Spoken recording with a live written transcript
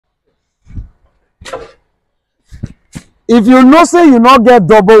If you know say you not get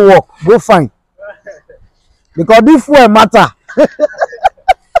double work, go fine. Because this fuel matter.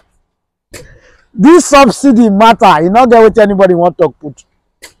 This subsidy matter. You not get what anybody want to put.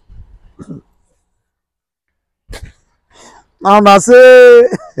 Now I say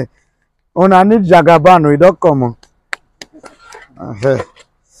on I need Jagaban, we don't come on.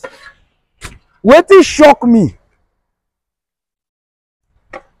 Wetin shock me.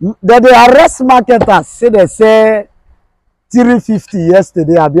 That they arrest marketers, say they say 350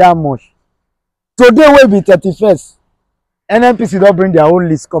 yesterday, I be how much. Today will be 31st. NNPCL don't bring their own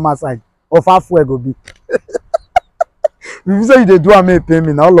list come aside of how fuel go be. If you say they do, I may pay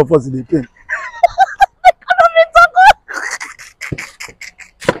me. Now all of us they pay.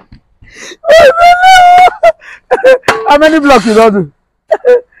 How many blocks you don't do?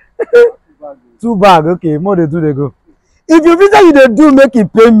 2 bags. Okay, more they do they go. If you visit you they do make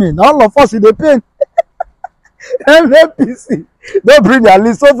it pay me. Now all of us they pay. NNPCL don't bring their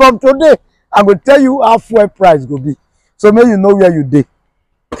list. So from today, I will tell you how fuel price go be. So maybe you know where you dey.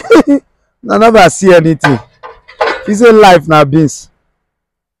 I never see anything. He say life na beans.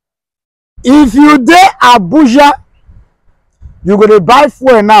 If you dey Abuja, you go to buy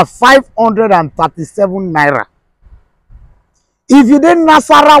fuel now 537 naira. If you dey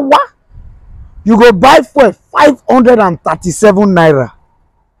Nasarawa, you go buy fuel 537 naira.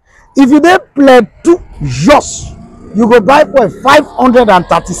 If you dey Plateau Jos, you go buy fuel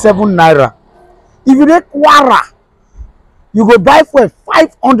 537 naira. If you dey Kwara, you go buy fuel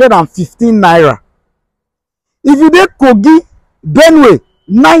 515 naira. If you dey Kogi, Benue,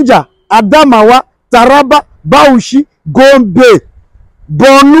 Niger, Adamawa, Taraba, Bauchi, Gombe,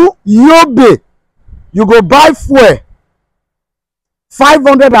 Borno, Yobe, you go buy fuel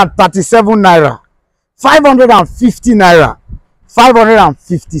 537 naira, 550 naira,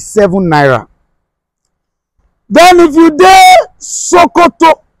 557 naira. Then if you dey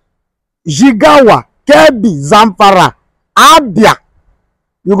Sokoto, Jigawa, Kebbi, Zamfara, Abia,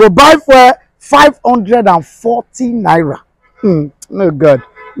 you go buy fuel 540 naira. No God.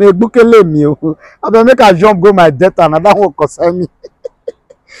 Me bookele me. I be make a jump go my data and that one concern me.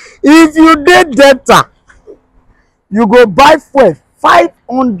 If you did data, you go buy fuel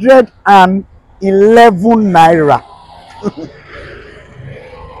 511 naira.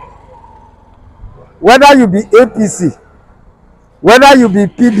 Whether you be APC, whether you be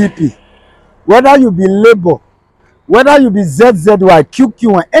PDP, whether you be Labour, whether you be ZZY,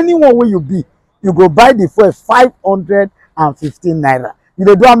 QQ, anyone where you be, you go buy the fuel 515 naira. You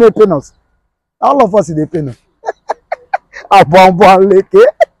dey do how many peanuts? All of us they pay no. Abon leke.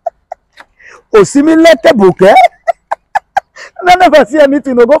 Osimi leke bouquet. I never see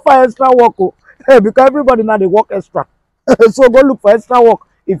anything. No go for extra work. Hey, because everybody now they work extra. So go look for extra work.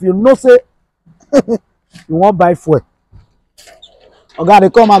 If you know say you won't buy fuel. Okay, they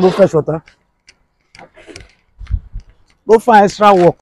come and go fetch water. Go find extra work.